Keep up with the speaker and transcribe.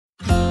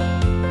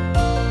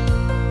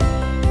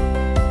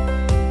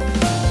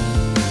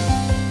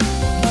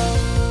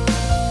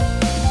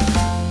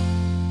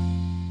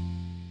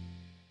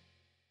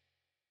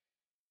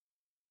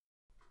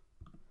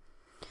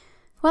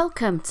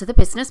Welcome to the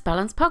Business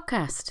Balance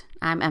Podcast.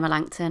 I'm Emma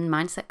Langton,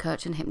 mindset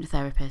coach and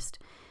hypnotherapist.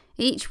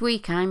 Each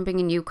week I'm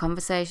bringing you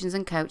conversations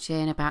and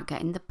coaching about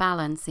getting the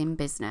balance in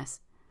business.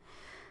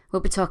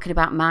 We'll be talking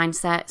about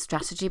mindset,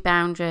 strategy,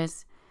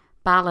 boundaries,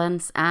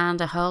 balance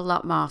and a whole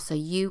lot more so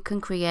you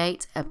can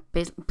create a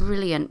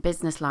brilliant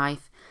business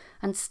life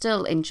and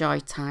still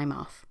enjoy time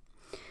off.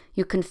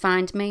 You can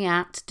find me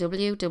at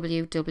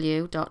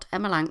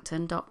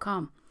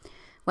www.emmalangton.com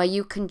where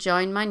you can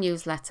join my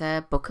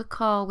newsletter, book a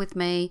call with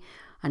me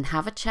and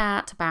have a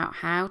chat about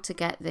how to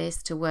get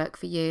this to work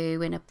for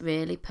you in a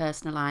really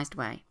personalised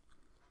way.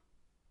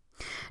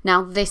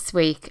 Now, this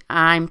week,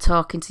 I'm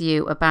talking to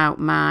you about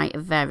my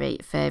very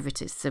favourite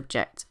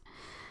subject,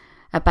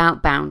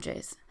 about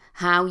boundaries,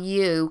 how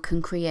you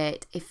can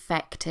create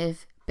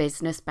effective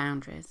business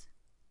boundaries.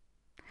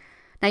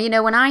 Now, you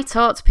know, when I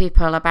talk to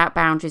people about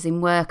boundaries in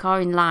work or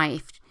in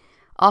life,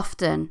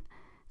 often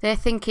they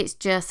think it's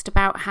just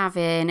about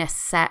having a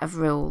set of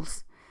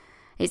rules.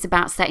 It's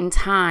about setting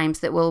times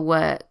that will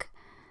work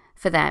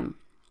for them.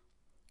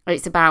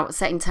 It's about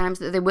setting times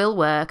that they will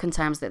work and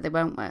times that they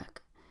won't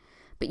work.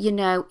 But you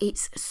know,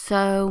 it's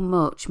so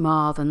much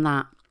more than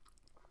that.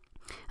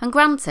 And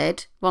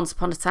granted, once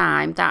upon a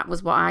time, that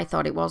was what I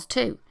thought it was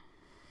too.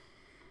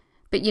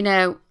 But you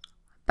know,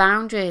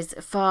 boundaries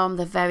form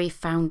the very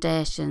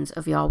foundations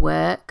of your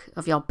work,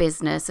 of your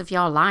business, of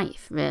your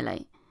life,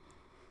 really.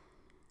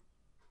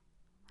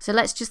 So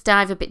let's just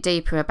dive a bit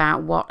deeper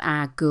about what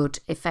are good,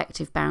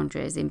 effective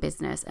boundaries in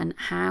business and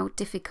how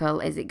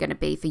difficult is it going to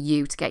be for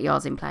you to get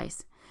yours in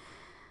place?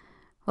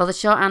 Well, the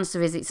short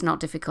answer is it's not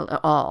difficult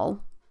at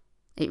all.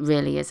 It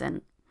really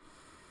isn't.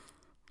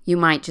 You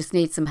might just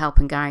need some help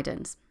and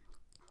guidance.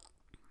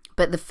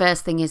 But the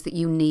first thing is that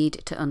you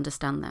need to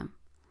understand them.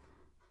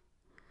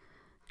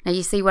 Now,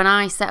 you see, when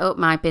I set up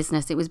my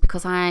business, it was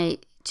because I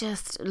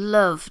just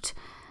loved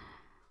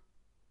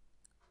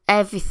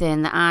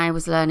everything that I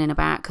was learning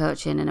about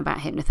coaching and about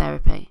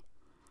hypnotherapy.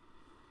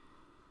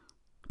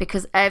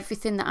 Because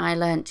everything that I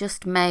learned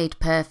just made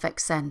perfect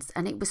sense.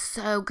 And it was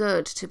so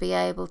good to be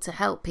able to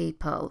help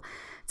people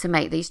to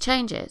make these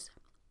changes.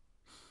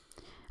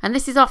 And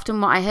this is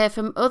often what I hear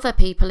from other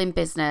people in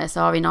business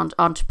or in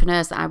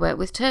entrepreneurs that I work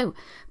with too.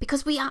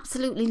 Because we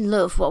absolutely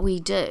love what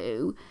we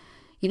do.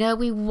 You know,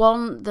 we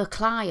want the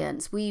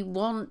clients. We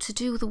want to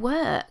do the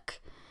work.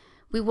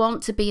 We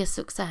want to be a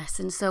success.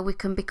 And so we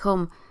can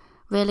become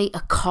really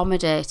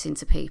accommodating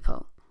to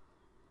people.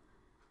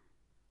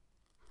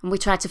 And we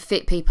try to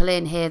fit people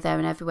in here, there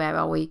and everywhere,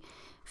 or we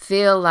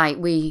feel like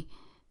we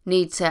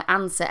need to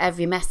answer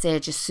every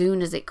message as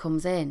soon as it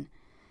comes in.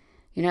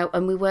 You know,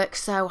 and we work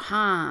so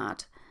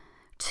hard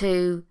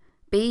to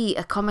be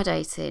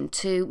accommodating,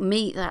 to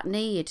meet that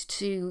need,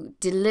 to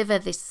deliver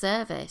this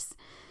service,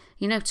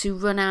 you know, to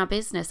run our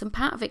business. And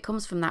part of it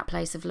comes from that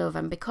place of love.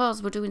 And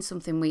because we're doing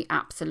something we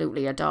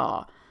absolutely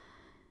adore,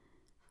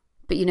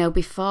 but, you know,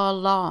 before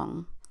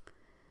long,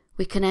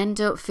 we can end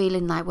up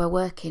feeling like we're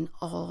working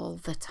all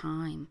the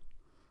time.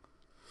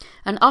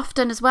 And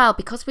often as well,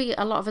 because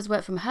a lot of us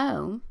work from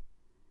home,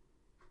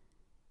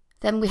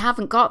 then we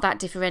haven't got that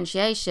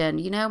differentiation.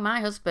 You know,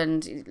 my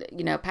husband,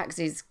 you know, packs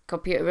his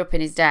computer up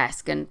in his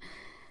desk and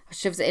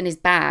shoves it in his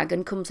bag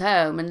and comes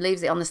home and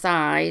leaves it on the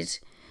side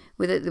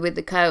with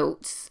the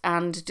coats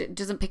and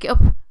doesn't pick it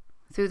up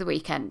through the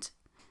weekend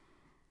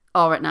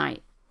or at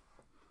night.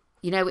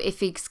 You know, if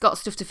he's got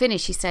stuff to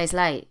finish, he stays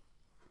late.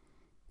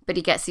 But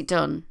he gets it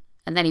done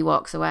and then he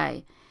walks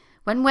away.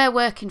 When we're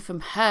working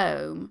from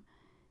home,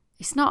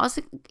 it's not as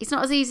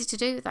easy to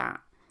do that.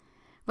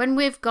 When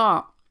we're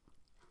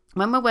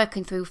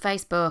working through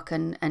Facebook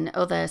and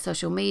other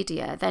social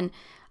media, then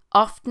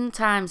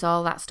oftentimes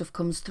all that stuff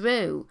comes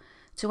through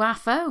to our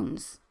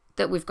phones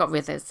that we've got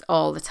with us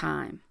all the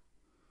time.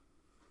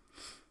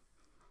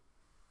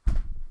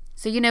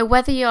 So, you know,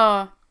 whether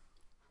you're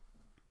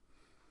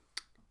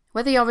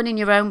running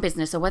your own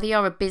business or whether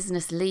you're a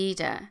business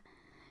leader,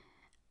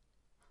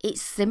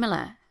 it's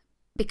similar.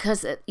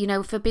 Because, you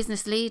know, for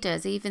business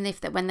leaders, even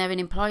when they're in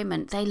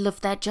employment, they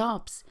love their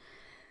jobs.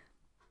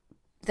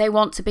 They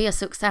want to be a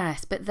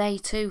success, but they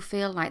too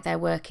feel like they're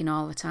working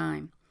all the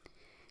time.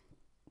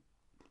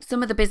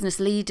 Some of the business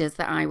leaders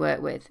that I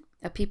work with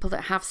are people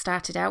that have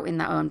started out in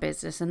their own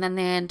business and then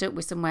they end up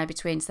with somewhere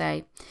between,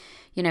 say,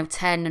 you know,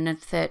 10 and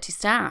 30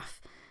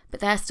 staff. But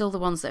they're still the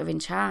ones that are in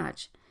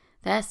charge.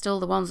 They're still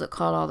the ones that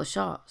call all the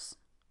shots.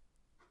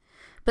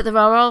 But there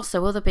are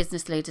also other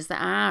business leaders that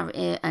are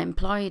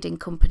employed in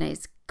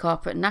companies,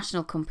 corporate and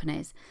national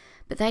companies,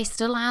 but they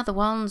still are the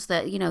ones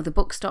that, you know, the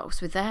buck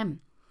stops with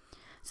them.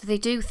 So they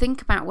do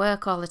think about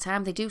work all the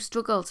time. They do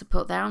struggle to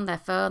put down their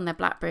phone, their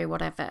BlackBerry,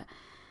 whatever.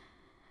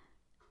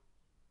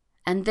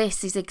 And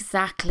this is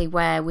exactly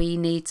where we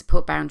need to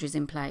put boundaries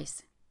in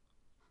place.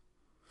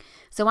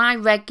 So I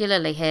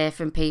regularly hear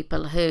from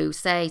people who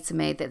say to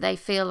me that they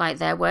feel like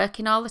they're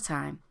working all the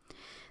time.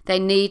 They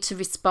need to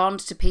respond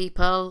to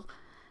people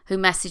who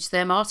message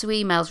them or to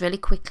emails really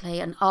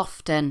quickly and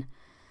often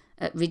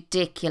at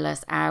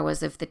ridiculous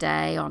hours of the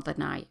day or the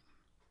night.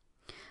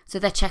 So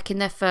they're checking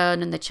their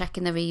phone and they're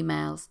checking their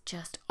emails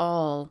just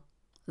all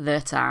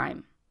the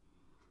time.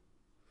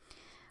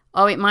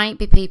 Or it might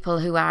be people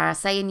who are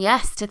saying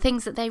yes to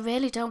things that they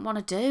really don't want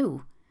to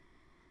do.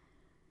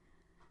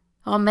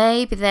 Or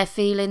maybe they're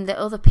feeling that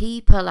other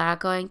people are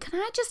going, can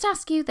I just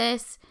ask you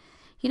this?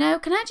 Can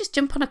I just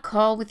jump on a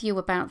call with you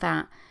about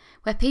that?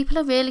 Where people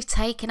are really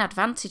taking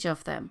advantage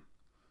of them.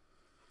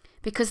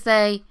 Because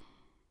they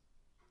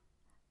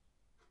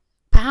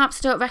perhaps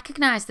don't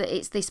recognise that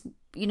it's this,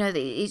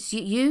 it's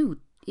you.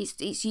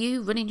 It's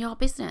you running your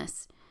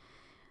business.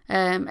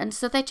 And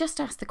so they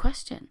just ask the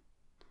question.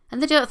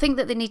 And they don't think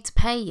that they need to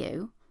pay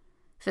you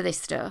for this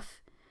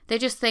stuff. They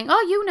just think,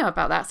 oh, you know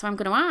about that, so I'm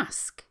going to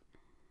ask.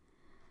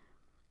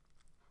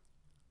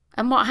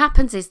 And what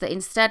happens is that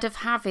instead of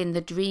having the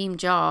dream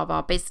job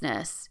or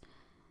business,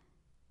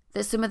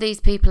 that some of these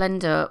people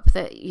end up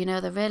that,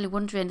 they're really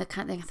wondering, they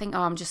think,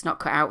 oh, I'm just not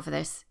cut out for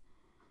this.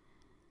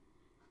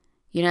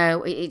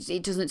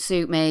 It doesn't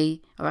suit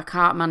me, or I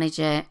can't manage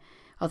it,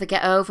 or they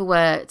get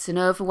overworked and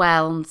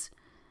overwhelmed,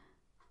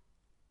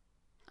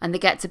 and they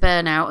get to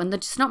burnout, and they're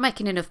just not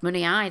making enough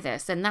money either,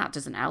 so that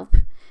doesn't help.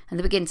 And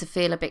they begin to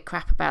feel a bit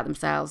crap about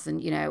themselves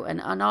and,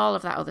 and all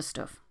of that other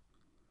stuff.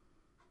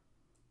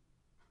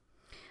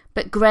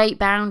 But great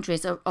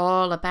boundaries are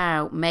all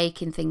about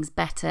making things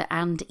better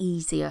and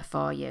easier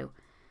for you.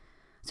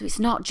 So it's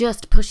not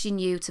just pushing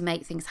you to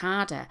make things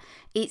harder.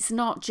 It's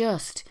not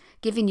just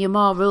giving you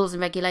more rules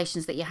and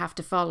regulations that you have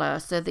to follow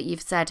so that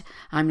you've said,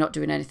 I'm not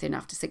doing anything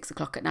after 6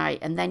 o'clock at night.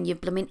 And then you're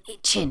blooming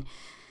itching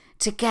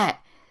to get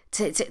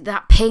to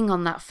that ping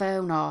on that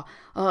phone or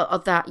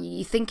that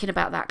you're thinking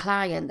about that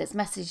client that's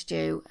messaged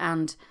you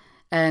and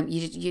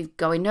you're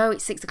going, no,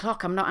 it's 6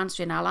 o'clock, I'm not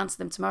answering, I'll answer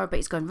them tomorrow, but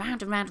it's going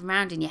round and round and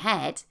round in your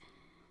head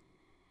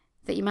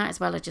that you might as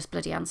well have just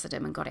bloody answered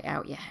them and got it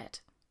out your head.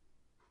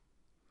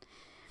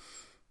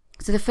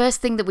 So the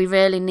first thing that we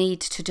really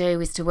need to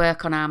do is to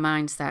work on our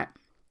mindset.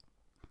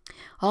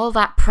 All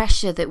that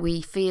pressure that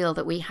we feel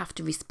that we have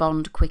to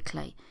respond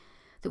quickly,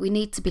 that we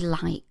need to be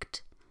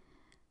liked,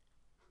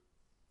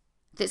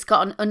 that's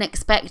got an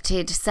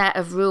unexpected set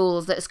of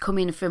rules that's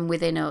coming from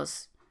within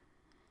us.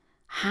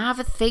 Have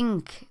a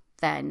think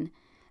then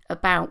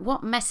about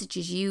what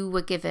messages you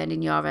were given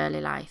in your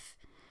early life.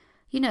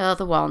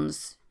 The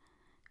ones.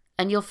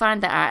 And you'll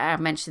find that I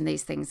mention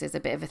these things as a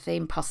bit of a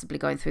theme, possibly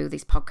going through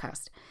this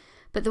podcast.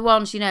 But the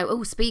ones,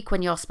 speak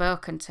when you're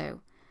spoken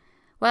to.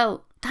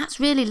 Well, that's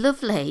really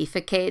lovely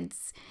for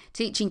kids,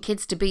 teaching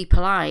kids to be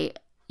polite,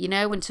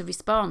 and to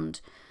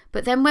respond.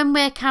 But then when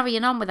we're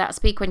carrying on with that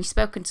speak when you're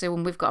spoken to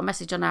and we've got a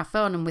message on our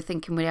phone and we're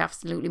thinking we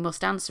absolutely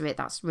must answer it,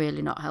 that's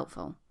really not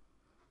helpful.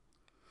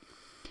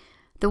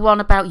 The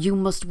one about you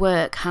must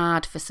work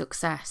hard for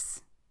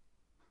success.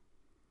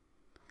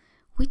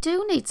 We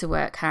do need to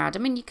work hard. I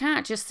mean, you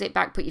can't just sit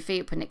back, put your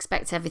feet up and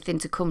expect everything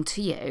to come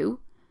to you.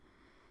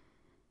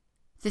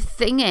 The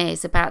thing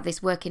is about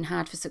this working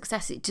hard for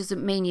success, it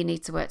doesn't mean you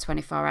need to work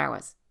 24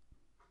 hours.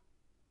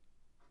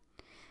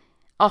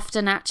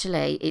 Often,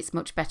 actually, it's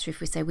much better if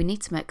we say we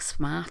need to work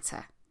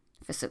smarter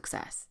for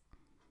success.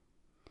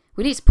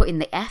 We need to put in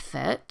the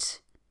effort.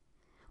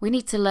 We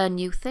need to learn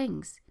new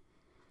things.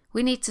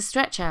 We need to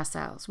stretch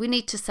ourselves. We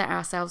need to set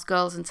ourselves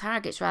goals and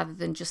targets rather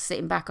than just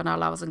sitting back on our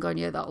laurels and going,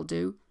 yeah, that'll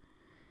do.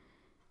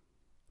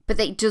 But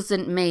it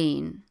doesn't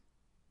mean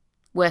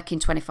working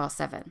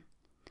 24/7.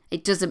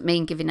 It doesn't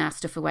mean giving our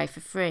stuff away for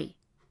free.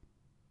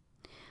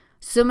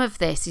 Some of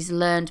this is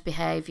learned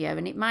behaviour,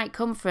 and it might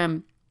come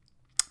from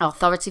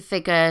authority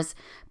figures,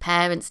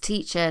 parents,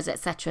 teachers,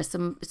 etc.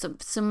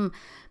 Some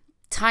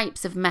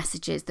types of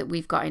messages that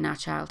we've got in our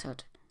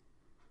childhood.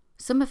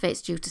 Some of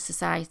it's due to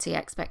society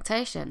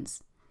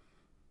expectations,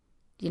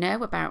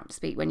 about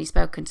speak when you're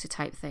spoken to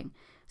type thing.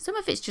 Some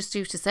of it's just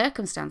due to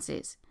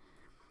circumstances.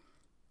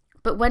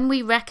 But when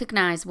we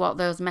recognise what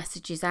those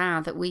messages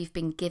are that we've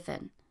been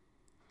given,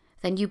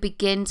 then you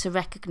begin to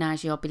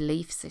recognise your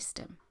belief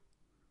system.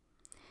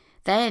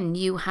 Then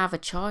you have a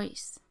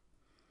choice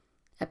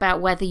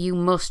about whether you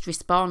must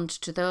respond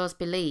to those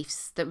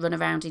beliefs that run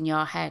around in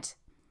your head.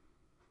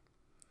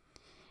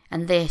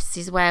 And this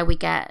is where we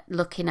get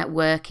looking at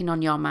working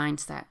on your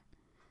mindset.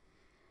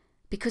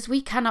 Because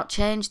we cannot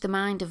change the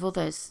mind of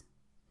others.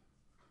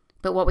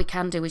 But what we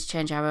can do is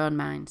change our own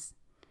minds.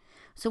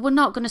 So we're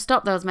not going to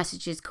stop those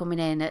messages coming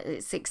in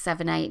at 6,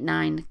 7, 8,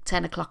 9,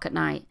 10 o'clock at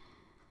night.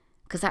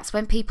 Because that's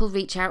when people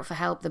reach out for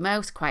help the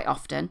most quite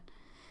often.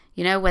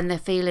 When they're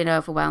feeling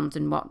overwhelmed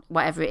and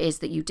whatever it is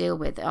that you deal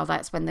with. Or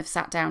that's when they've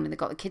sat down and they've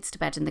got the kids to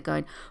bed and they're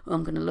going, oh,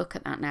 I'm going to look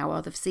at that now.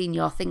 Or they've seen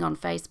your thing on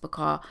Facebook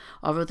or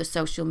other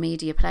social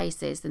media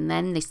places. And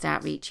then they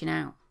start reaching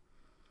out.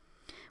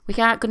 We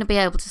aren't going to be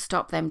able to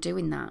stop them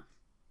doing that.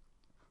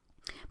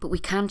 But we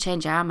can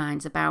change our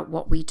minds about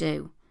what we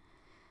do.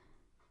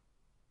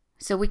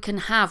 So we can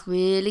have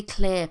really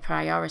clear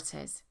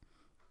priorities.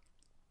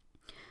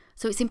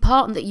 So it's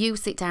important that you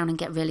sit down and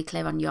get really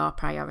clear on your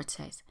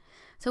priorities.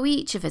 So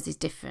each of us is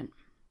different.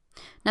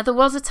 Now, there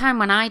was a time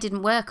when I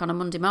didn't work on a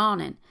Monday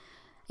morning.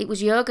 It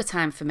was yoga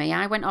time for me.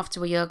 I went off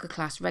to a yoga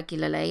class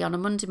regularly on a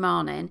Monday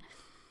morning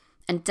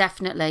and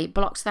definitely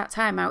blocked that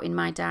time out in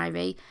my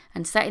diary,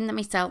 and setting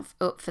myself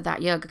up for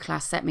that yoga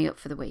class set me up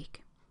for the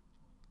week.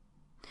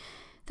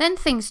 Then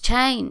things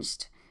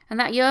changed, and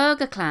that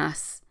yoga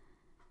class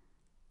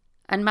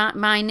and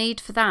my need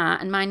for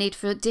that and my need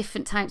for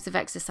different types of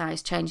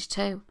exercise changed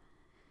too.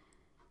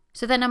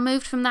 So then I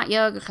moved from that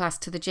yoga class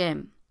to the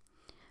gym.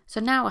 So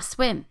now I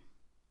swim.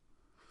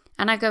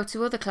 And I go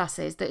to other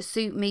classes that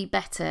suit me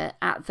better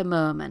at the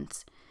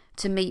moment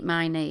to meet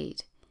my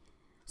need.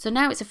 So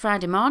now it's a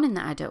Friday morning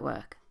that I don't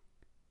work.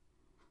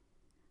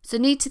 So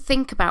need to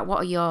think about what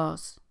are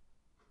yours.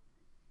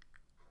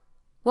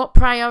 What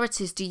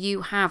priorities do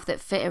you have that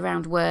fit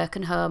around work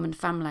and home and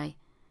family?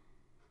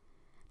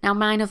 Now,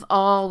 mine have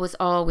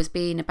always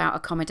been about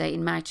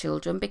accommodating my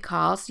children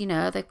because,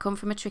 they've come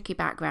from a tricky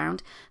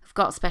background, have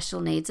got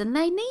special needs, and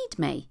they need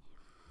me.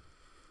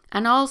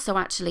 And also,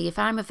 actually, if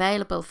I'm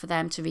available for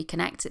them to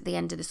reconnect at the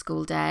end of the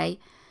school day,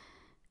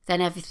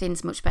 then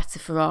everything's much better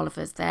for all of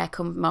us. They're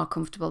more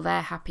comfortable,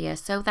 they're happier.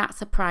 So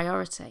that's a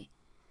priority.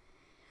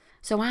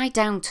 So I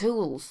down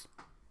tools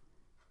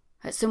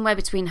at somewhere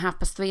between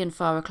 3:30 and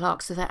 4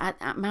 o'clock so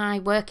that my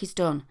work is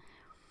done.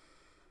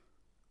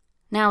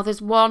 Now,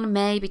 there's 1,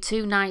 maybe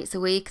 2 nights a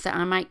week that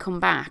I might come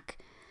back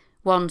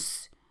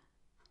once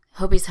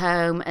hubby's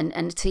home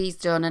and tea's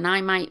done, and I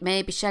might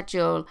maybe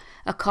schedule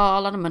a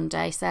call on a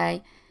Monday,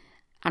 say,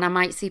 and I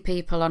might see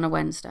people on a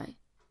Wednesday.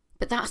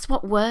 But that's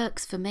what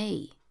works for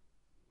me.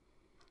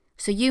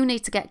 So you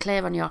need to get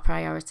clear on your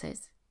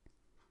priorities.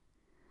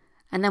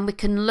 And then we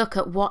can look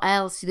at what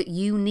else that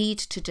you need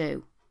to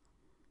do,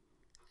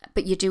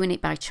 but you're doing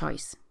it by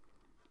choice.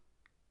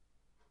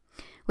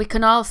 We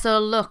can also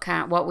look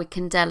at what we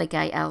can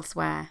delegate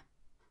elsewhere.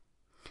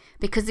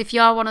 Because if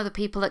you're one of the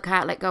people that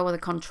can't let go of the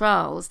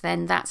controls,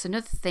 then that's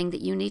another thing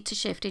that you need to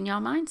shift in your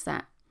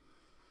mindset.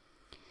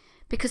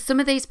 Because some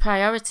of these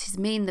priorities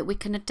mean that we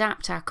can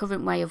adapt our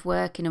current way of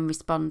working and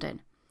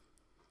responding.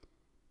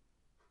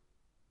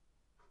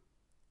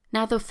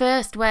 Now, the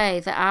first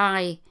way that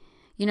I,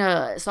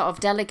 sort of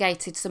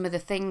delegated some of the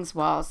things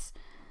was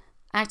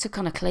I took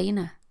on a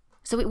cleaner.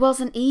 So it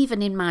wasn't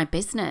even in my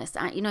business.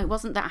 It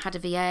wasn't that I had a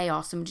VA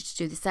or somebody to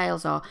do the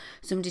sales or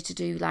somebody to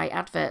do like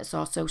adverts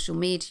or social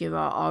media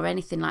or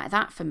anything like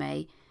that for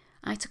me.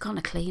 I took on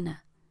a cleaner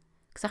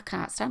because I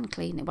can't stand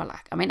cleaning. Well,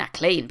 I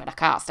clean, but I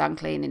can't stand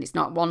cleaning. It's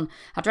not one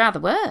I'd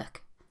rather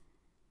work.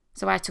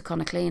 So I took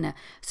on a cleaner.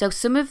 So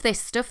some of this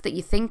stuff that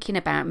you're thinking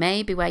about,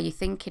 maybe where you're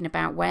thinking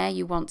about where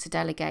you want to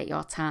delegate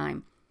your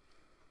time.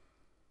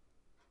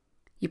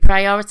 You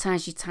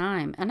prioritise your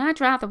time, and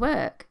I'd rather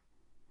work.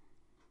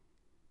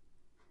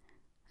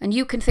 And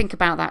you can think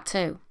about that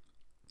too.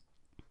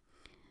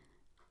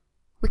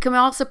 We can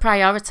also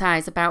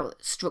prioritise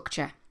about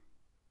structure.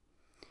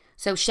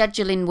 So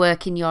scheduling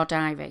work in your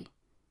diary.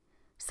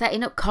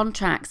 Setting up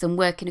contracts and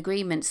working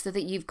agreements so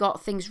that you've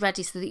got things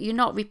ready, so that you're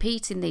not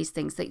repeating these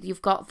things, that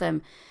you've got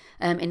them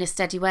in a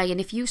steady way. And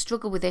if you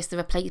struggle with this, there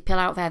are people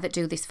out there that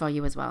do this for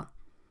you as well.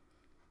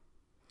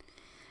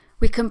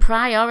 We can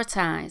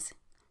prioritise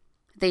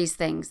these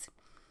things.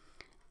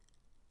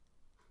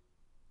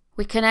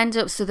 We can end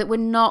up so that we're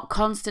not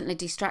constantly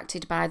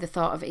distracted by the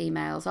thought of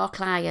emails or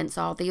clients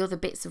or the other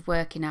bits of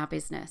work in our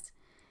business.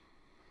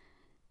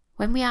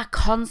 When we are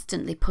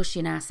constantly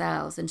pushing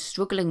ourselves and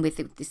struggling with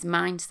this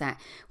mindset,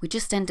 we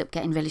just end up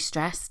getting really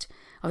stressed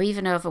or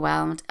even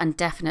overwhelmed and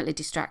definitely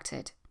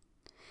distracted.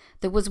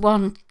 There was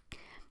one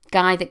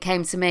guy that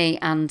came to me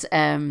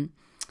and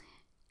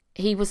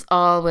he was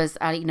always,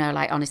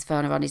 like on his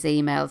phone or on his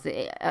emails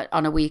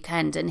on a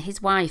weekend, and his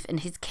wife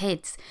and his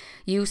kids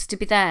used to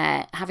be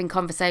there having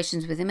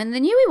conversations with him, and they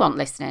knew he wasn't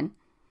listening.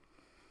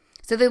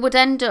 So they would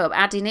end up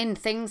adding in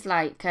things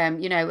like,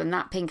 and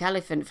that pink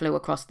elephant flew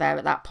across there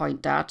at that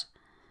point, Dad.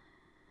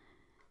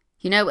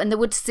 And they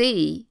would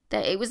see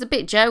that it was a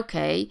bit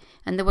jokey,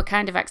 and they were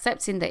kind of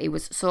accepting that he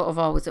was sort of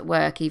always at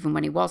work, even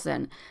when he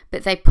wasn't.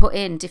 But they put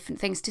in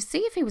different things to see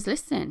if he was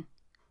listening.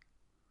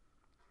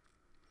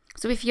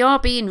 So if you're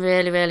being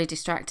really, really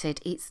distracted,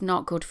 it's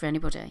not good for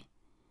anybody.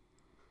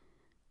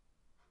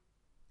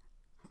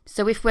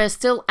 So if we're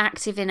still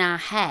active in our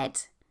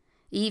head,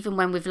 even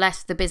when we've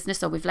left the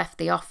business or we've left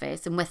the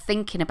office and we're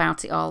thinking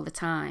about it all the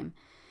time,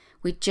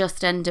 we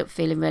just end up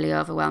feeling really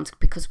overwhelmed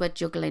because we're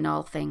juggling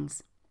all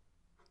things.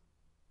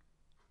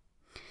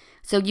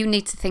 So you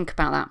need to think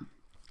about that.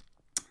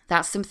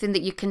 That's something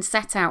that you can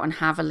set out and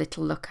have a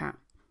little look at.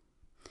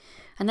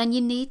 And then you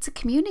need to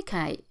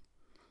communicate.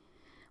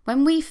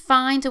 When we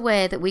find a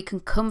way that we can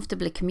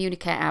comfortably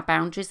communicate our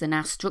boundaries and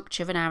our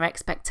structure and our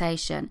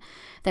expectation,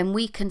 then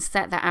we can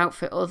set that out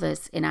for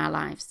others in our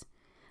lives.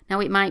 Now,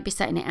 it might be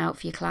setting it out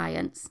for your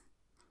clients.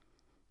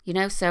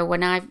 So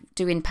when I'm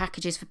doing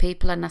packages for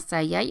people and I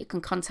say, yeah, you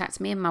can contact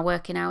me in my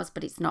working hours,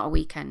 but it's not a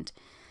weekend.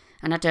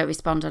 And I don't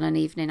respond on an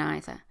evening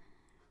either.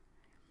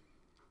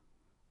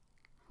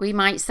 We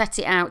might set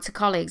it out to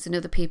colleagues and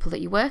other people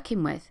that you're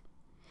working with.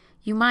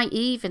 You might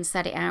even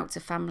set it out to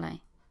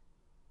family.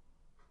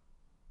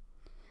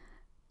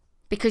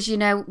 Because,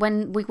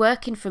 when we're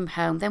working from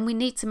home, then we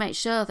need to make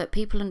sure that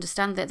people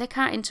understand that they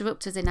can't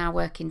interrupt us in our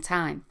working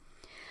time.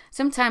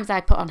 Sometimes I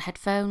put on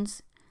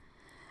headphones.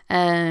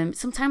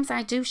 Sometimes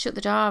I do shut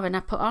the door and I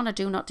put on a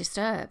do not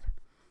disturb.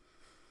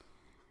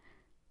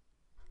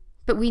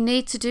 But we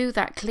need to do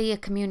that clear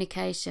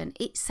communication.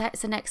 It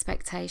sets an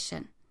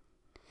expectation.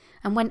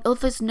 And when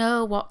others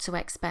know what to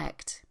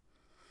expect,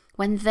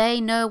 when they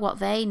know what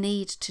they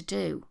need to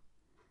do,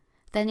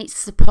 then it's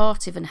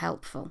supportive and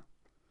helpful.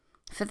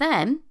 For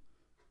them,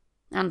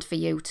 and for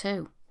you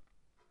too.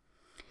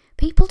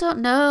 People don't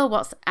know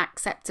what's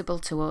acceptable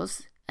to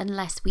us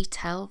unless we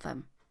tell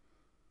them.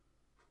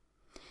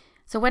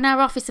 So when our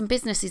office and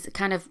business is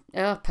kind of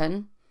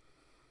open,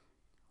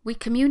 we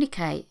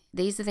communicate.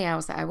 These are the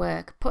hours that I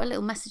work. Put a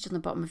little message on the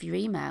bottom of your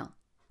email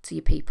to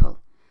your people.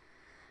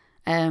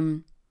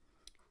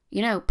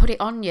 Put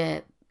it on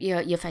your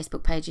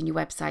Facebook page and your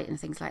website and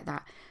things like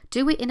that.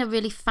 Do it in a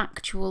really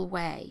factual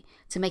way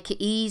to make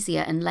it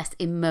easier and less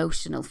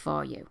emotional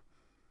for you,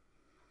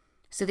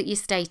 so that you're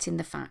stating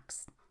the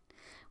facts.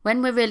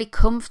 When we're really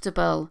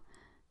comfortable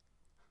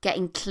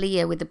getting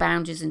clear with the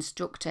boundaries and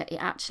structure,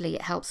 it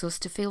helps us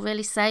to feel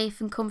really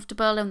safe and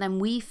comfortable, and then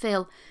we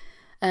feel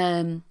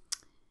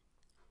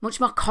much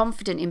more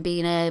confident in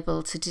being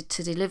able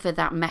to deliver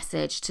that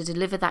message, to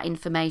deliver that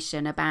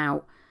information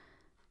about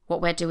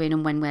what we're doing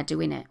and when we're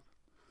doing it.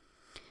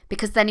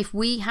 Because then if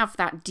we have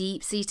that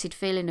deep-seated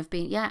feeling of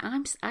being,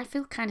 I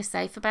feel kind of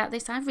safe about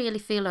this, I really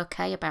feel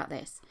okay about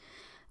this,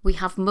 we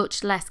have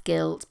much less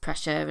guilt,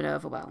 pressure and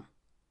overwhelm.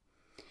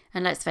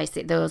 And let's face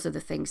it, those are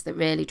the things that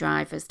really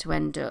drive us to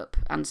end up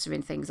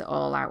answering things at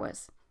all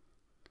hours.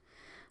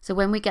 So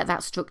when we get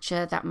that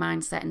structure, that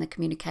mindset and the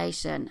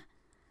communication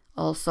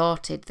all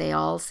sorted, they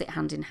all sit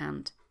hand in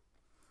hand.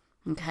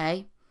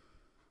 Okay?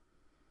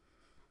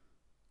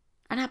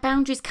 And our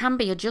boundaries can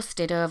be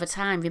adjusted over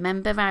time.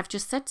 Remember, I've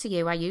just said to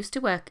you, I used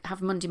to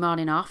have Monday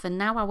morning off, and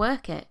now I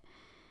work it.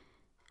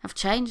 I've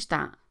changed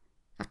that.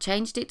 I've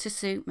changed it to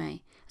suit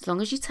me. As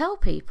long as you tell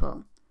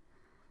people.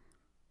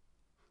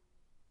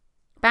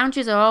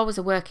 Boundaries are always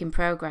a work in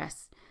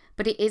progress,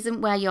 but it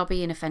isn't where you're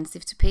being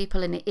offensive to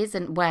people, and it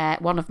isn't where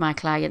one of my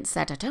clients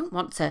said, I don't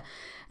want to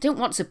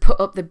put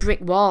up the brick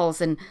walls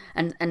and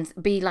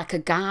be like a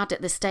guard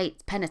at the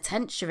state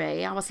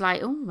penitentiary. I was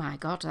like, oh my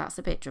God, that's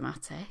a bit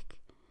dramatic.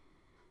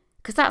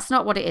 Because that's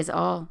not what it is at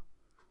all.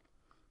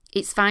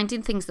 It's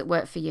finding things that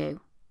work for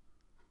you.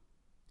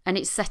 And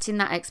it's setting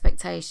that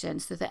expectation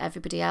so that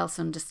everybody else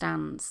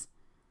understands.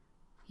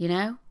 You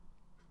know?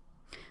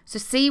 So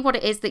see what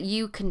it is that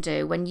you can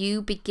do when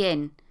you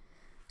begin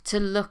to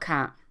look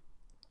at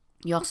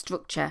your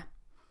structure,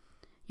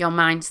 your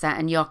mindset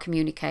and your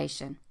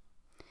communication.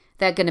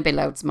 There are going to be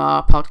loads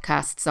more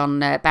podcasts on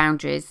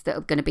boundaries that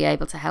are going to be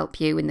able to help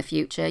you in the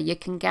future. You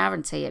can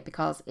guarantee it,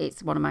 because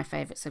it's one of my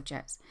favourite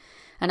subjects.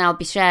 And I'll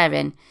be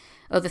sharing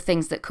other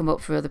things that come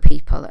up for other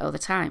people at other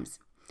times.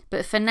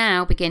 But for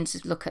now, begin to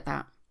look at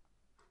that.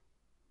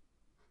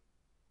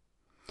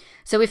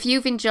 So if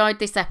you've enjoyed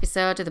this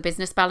episode of the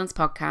Business Balance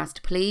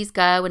Podcast, please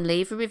go and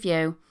leave a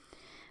review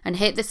and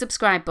hit the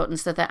subscribe button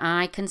so that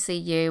I can see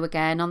you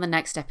again on the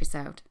next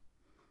episode.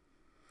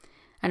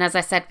 And as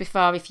I said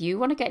before, if you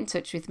want to get in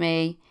touch with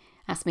me,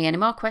 ask me any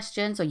more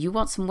questions, or you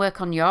want some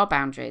work on your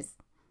boundaries,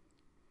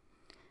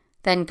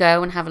 then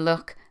go and have a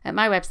look at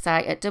my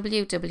website at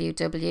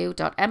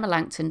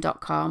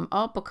www.emmalangton.com,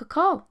 or book a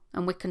call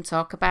and we can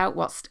talk about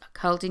what's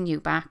holding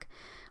you back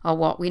or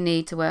what we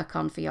need to work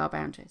on for your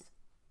boundaries.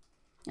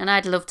 And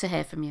I'd love to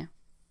hear from you.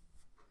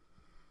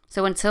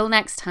 So until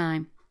next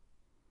time,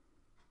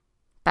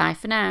 bye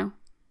for now.